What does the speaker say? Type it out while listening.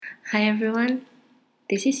Hi everyone,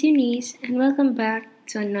 this is Eunice and welcome back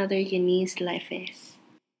to another Eunice Life Is.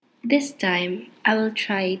 This time, I will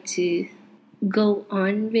try to go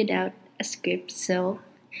on without a script so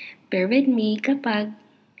bear with me kapag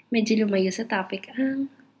medyo lumayo sa topic ang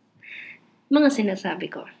mga sinasabi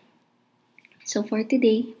ko. So for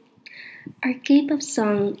today, our K-pop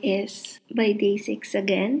song is by Day6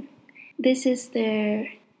 again. This is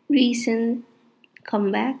their recent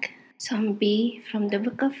comeback, Zombie from the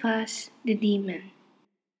Book of Us, The Demon.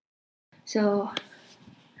 So,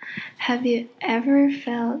 have you ever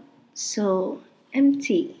felt so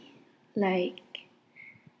empty? Like,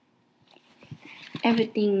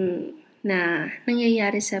 everything na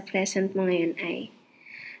nangyayari sa present mo ngayon ay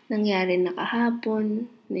nangyari na kahapon,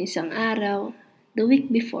 na isang araw, the week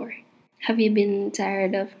before. Have you been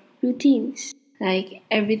tired of routines? Like,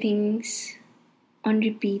 everything's on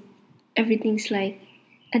repeat. Everything's like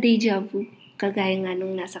a deja vu, kagaya nga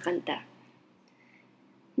nung nasa kanta.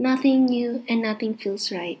 Nothing new and nothing feels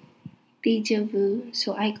right. Deja vu,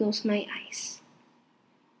 so I close my eyes.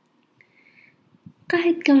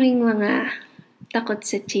 Kahit kaming mga takot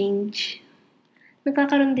sa change,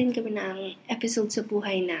 nagkakaroon din kami ng episode sa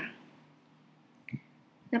buhay na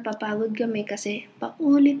napapagod kami kasi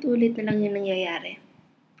paulit-ulit na lang yung nangyayari.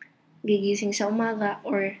 Gigising sa umaga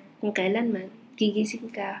or kung kailan man, gigising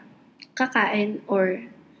ka, kakain or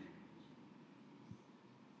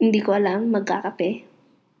hindi ko alam, magkakape,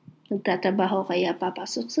 nagtatrabaho kaya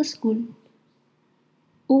papasok sa school,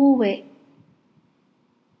 uuwi,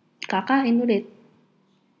 kakain ulit,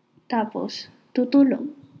 tapos tutulog,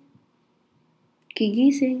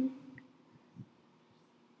 gigising,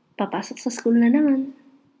 papasok sa school na naman,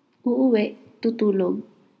 uuwi, tutulog,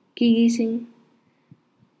 gigising,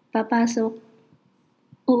 papasok,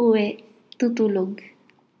 uuwi, tutulog.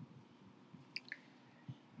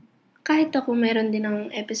 Kahit ako meron din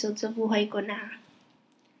ng episode sa buhay ko na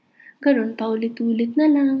ganun, paulit-ulit na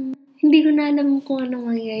lang. Hindi ko na alam kung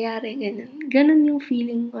anong mangyayari, ganun. Ganun yung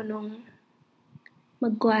feeling ko nung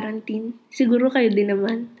mag-quarantine. Siguro kayo din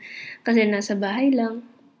naman. Kasi nasa bahay lang.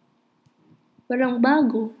 Walang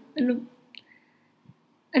bago.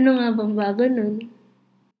 Ano nga bang bago nun?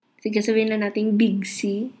 Sige, sabihin na natin Big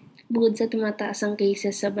C. Bukod sa tumataas ang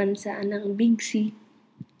cases sa bansa ng Big C,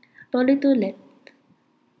 paulit-ulit.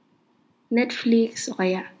 Netflix o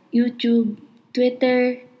kaya YouTube,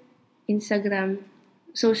 Twitter, Instagram,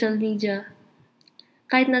 social media.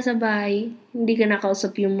 Kahit nasa bahay, hindi ka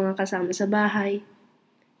nakausap yung mga kasama sa bahay.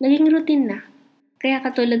 Naging routine na. Kaya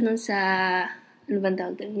katulad nun sa, ano bang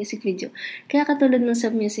tawag doon? Music video. Kaya katulad nun sa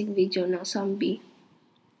music video ng Zombie,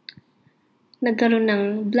 nagkaroon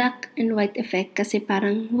ng black and white effect kasi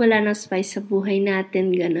parang wala nang spice sa buhay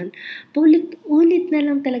natin, ganun. Paulit-ulit na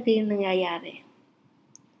lang talaga yung nangyayari.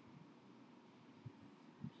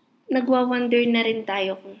 Nagwa-wonder na rin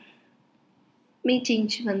tayo kung may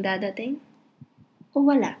change man dadating o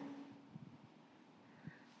wala.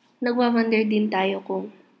 Nagwa-wonder din tayo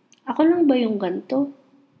kung ako lang ba yung ganito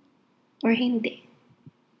or hindi.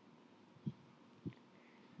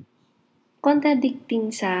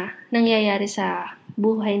 Contradicting sa nangyayari sa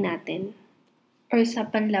buhay natin or sa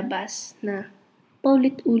panlabas na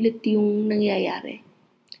paulit-ulit yung nangyayari.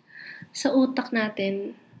 Sa utak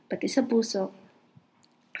natin, pati sa puso,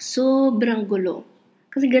 sobrang gulo.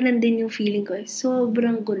 Kasi ganun din yung feeling ko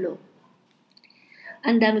sobrang gulo.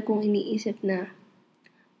 Ang dami kong iniisip na,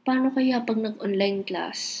 paano kaya pag nag-online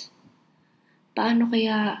class? Paano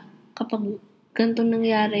kaya kapag ganito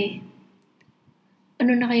nangyari?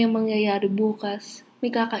 Ano na kaya mangyayari bukas? May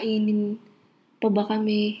kakainin pa ba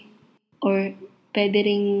kami? Or pwede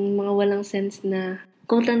ring mga walang sense na,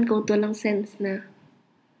 quote-unquote walang sense na,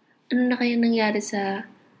 ano na kaya nangyari sa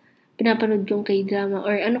pinapanood kong K-drama?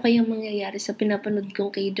 Or ano kaya mangyayari sa pinapanood kong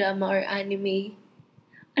K-drama or anime?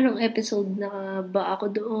 Anong episode na ba ako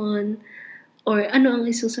doon? Or ano ang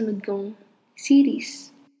isusunod kong series?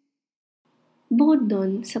 Bukod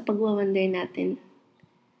doon, sa pagwawonder natin,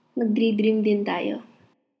 nag-dream din tayo.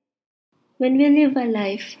 When we live a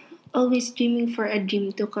life, always dreaming for a dream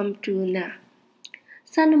to come true na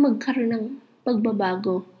sana magkaroon ng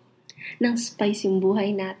pagbabago, ng spice yung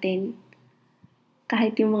buhay natin.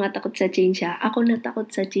 Kahit yung mga takot sa change ako natakot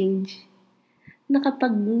sa change. Na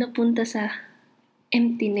kapag napunta sa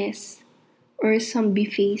emptiness or zombie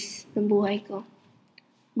phase ng buhay ko,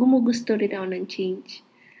 gumugusto rin ako ng change.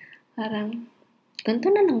 Parang, ganito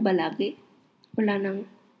na lang ba lagi? Wala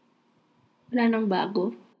nang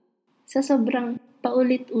bago. Sa sobrang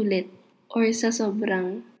paulit-ulit or sa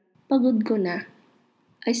sobrang pagod ko na,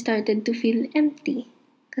 I started to feel empty.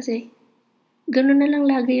 Kasi, ganun na lang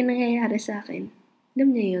lagi yung nangyayari sa akin.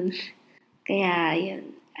 Alam niyo yun? Kaya,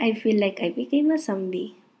 yun. I feel like I became a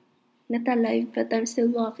zombie. Not alive, but I'm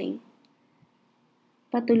still walking.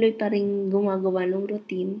 Patuloy pa rin gumagawa ng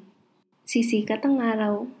routine. Sisikat ang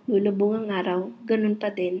araw, lulubog ang araw, ganun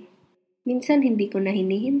pa din. Minsan hindi ko na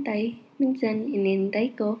hinihintay, minsan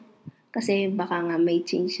inihintay ko kasi baka nga may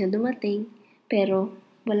change na dumating, pero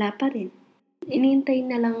wala pa rin. Inihintay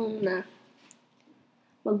na lang na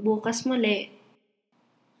magbukas muli,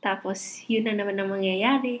 tapos yun na naman ang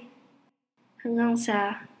mangyayari. Hanggang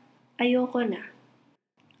sa ayoko na.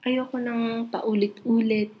 Ayoko nang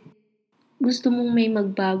paulit-ulit. Gusto mong may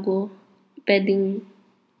magbago, pwedeng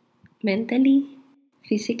mentally,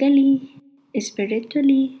 physically,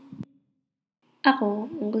 spiritually. Ako,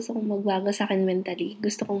 ang gusto kong magbago sa akin mentally,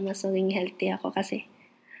 gusto kong mas maging healthy ako kasi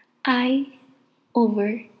I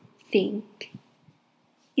overthink.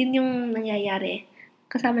 Yun yung nangyayari.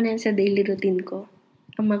 Kasama na yan sa daily routine ko,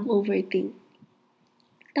 ang mag-overthink.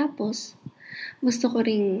 Tapos, gusto ko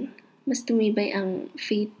ring mas tumibay ang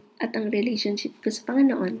faith at ang relationship ko sa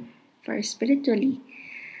Panginoon for spiritually.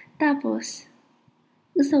 Tapos,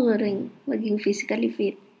 gusto ko ring maging physically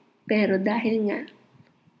fit. Pero dahil nga,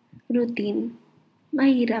 routine,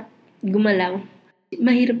 mahirap gumalaw.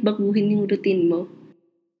 Mahirap baguhin yung routine mo.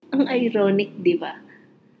 Ang ironic, di ba?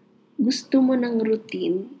 Gusto mo ng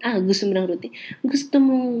routine. Gusto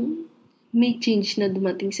mong may change na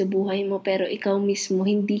dumating sa buhay mo pero ikaw mismo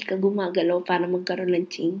hindi ka gumagalaw para magkaroon ng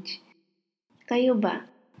change. Kayo ba?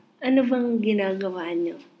 Ano bang ginagawa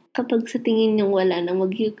nyo? Kapag sa tingin nyo wala nang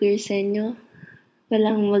mag-cure sa inyo,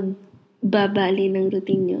 walang magbabali ng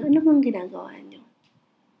routine nyo, ano bang ginagawa nyo?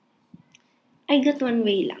 I got one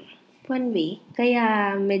way lang. One way.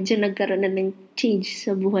 Kaya medyo nagkaroon na ng change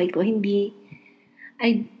sa buhay ko.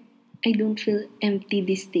 I don't feel empty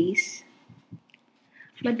these days.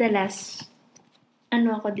 Madalas,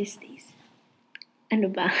 ano ako these days? Ano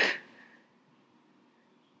ba?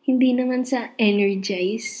 Hindi naman sa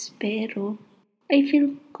energize, pero I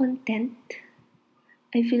feel content.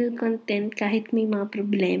 I feel content kahit may mga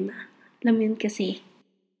problema. Alam mo yun kasi,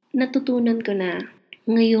 natutunan ko na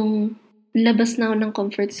ngayong labas na ako ng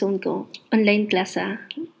comfort zone ko. Online class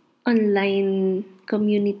online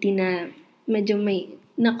community na medyo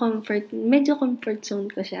comfort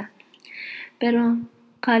zone ko siya. Pero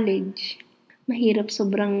college, mahirap,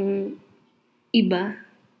 sobrang iba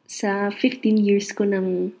sa 15 years ko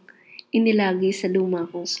nang inilagay sa luma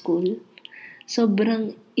kong school.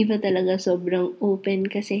 Sobrang iba talaga, sobrang open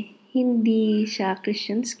kasi hindi siya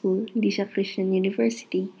Christian school, hindi siya Christian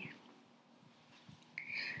university.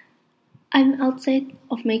 I'm outside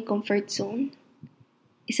of my comfort zone.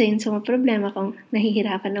 Isa yun sa mga problema kong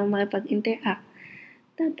nahihirapan akong makipag-interact.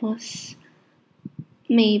 Tapos,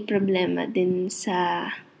 may problema din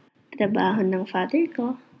sa trabaho ng father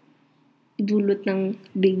ko, dulot ng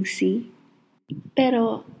Big C.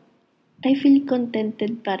 Pero, I feel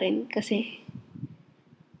contented pa rin kasi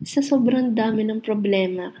sa sobrang dami ng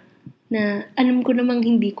problema na alam ko namang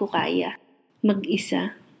hindi ko kaya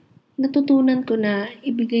mag-isa, natutunan ko na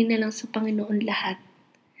ibigay na lang sa Panginoon lahat.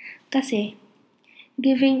 Kasi,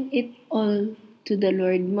 giving it all to the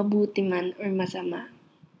Lord, mabuti man or masama,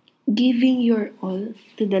 giving your all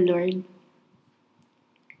to the Lord,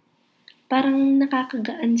 parang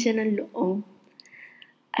nakakagaan siya ng loob.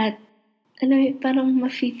 At parang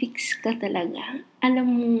mafi-fix ka talaga. Alam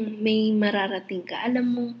mo may mararating ka. Alam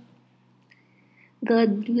mo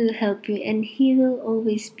God will help you and He will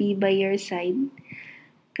always be by your side.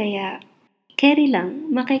 Kaya, carry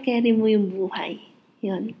lang. Makikarry mo yung buhay.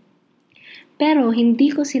 Yun. Pero,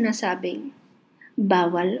 hindi ko sinasabing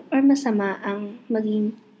bawal or masama ang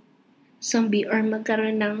maging zombie or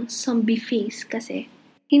magkaroon ng zombie face kasi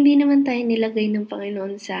hindi naman tayo nilagay ng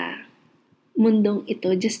Panginoon sa mundong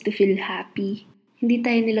ito just to feel happy. Hindi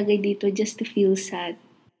tayo nilagay dito just to feel sad.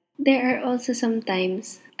 There are also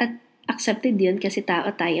sometimes, at accepted yun kasi tao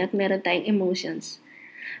tayo at meron tayong emotions.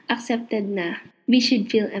 Accepted na we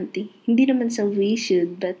should feel empty. Hindi naman sa we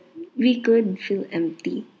should, but we could feel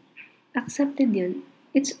empty. Accepted yun.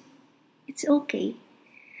 It's okay.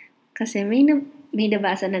 Kasi may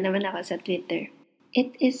nabasa na naman ako sa Twitter.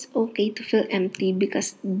 It is okay to feel empty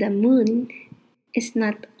because the moon is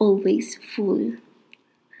not always full.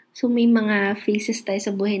 So may mga phases tayo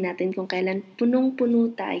sa buhay natin kung kailan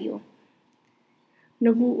punong-puno tayo.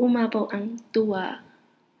 Nag-uumapaw ang tuwa,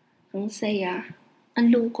 ang saya,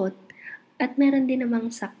 ang lungkot, at meron din namang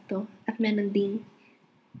sakto, at meron ding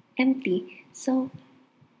empty. So,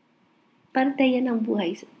 parte yan ng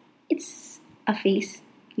buhay. It's a phase.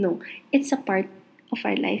 No, it's a part of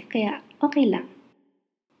our life. Kaya, okay lang.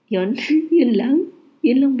 Yun? Yun lang?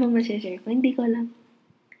 Yun lang ba masashare ko? Hindi ko alam.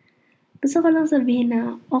 Gusto ko lang sabihin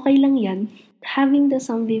na okay lang yan. having the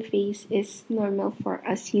zombie face is normal for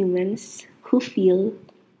us humans who feel.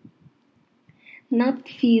 Not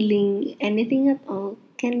feeling anything at all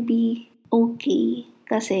can be okay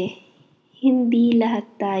kasi hindi lahat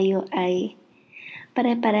tayo ay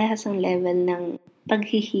pare-parehas ang level ng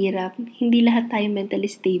paghihirap. Hindi lahat tayo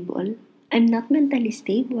mentally stable. I'm not mentally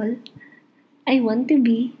stable. I want to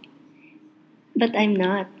be, but I'm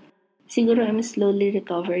not. Siguro I'm slowly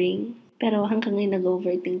recovering, pero hanggang ngayon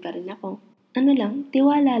nag-overthink pa rin ako. Ano lang,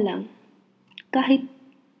 tiwala lang. Kahit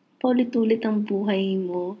paulit-ulit ang buhay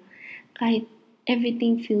mo, kahit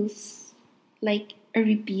everything feels like a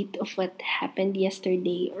repeat of what happened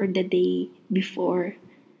yesterday or the day before,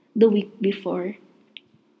 the week before,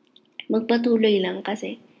 magpatuloy lang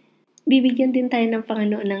kasi bibigyan din tayo ng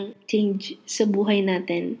Panginoon ng change sa buhay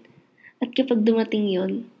natin. At kapag dumating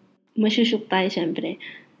yon, masyushock tayo syempre.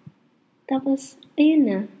 Tapos, ayun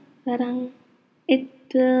na, parang it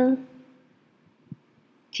will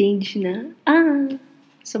change na.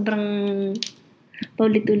 Sobrang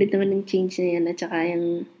paulit-ulit naman ng change na yan at saka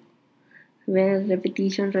yung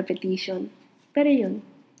repetition. Pero yun,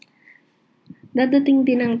 dadating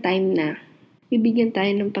din ang time na bibigyan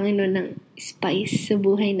tayo ng Panginoon ng spice sa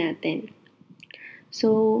buhay natin.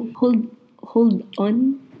 So, hold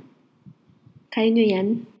on. Kaya nyo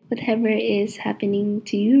yan. Whatever is happening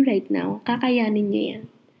to you right now, kakayanin nyo yan.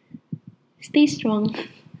 Stay strong.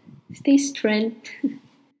 Stay strength.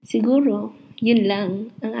 Siguro, yun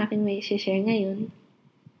lang ang aking may share ngayon.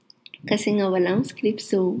 Kasi nga walang script,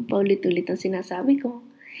 so paulit-ulit ang sinasabi ko.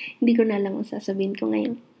 Hindi ko na lang ang sasabihin ko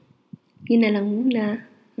ngayon. Yun na lang muna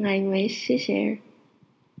ang aking may share.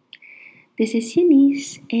 This is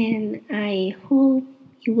Eunice, and I hope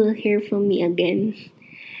you will hear from me again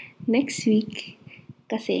next week.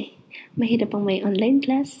 Kasi mahirap ang may online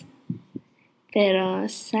class. Pero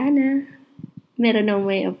sana meron akong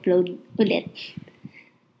may upload ulit.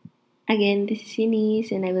 Again, this is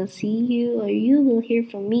Eunice, and I will see you or you will hear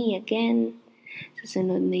from me again sa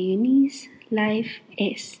sunod na Eunice Life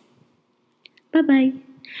is. Bye-bye!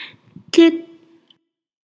 Kit!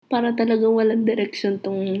 Para talagang walang direction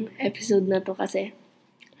tong episode na to kasi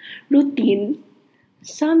routine,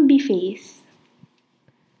 zombie face.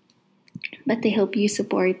 But I hope you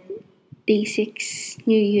support Day 6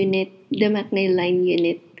 new unit, the McNair Line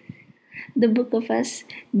unit, the Book of Us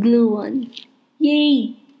Glue 1.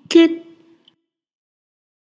 Yay! Kit!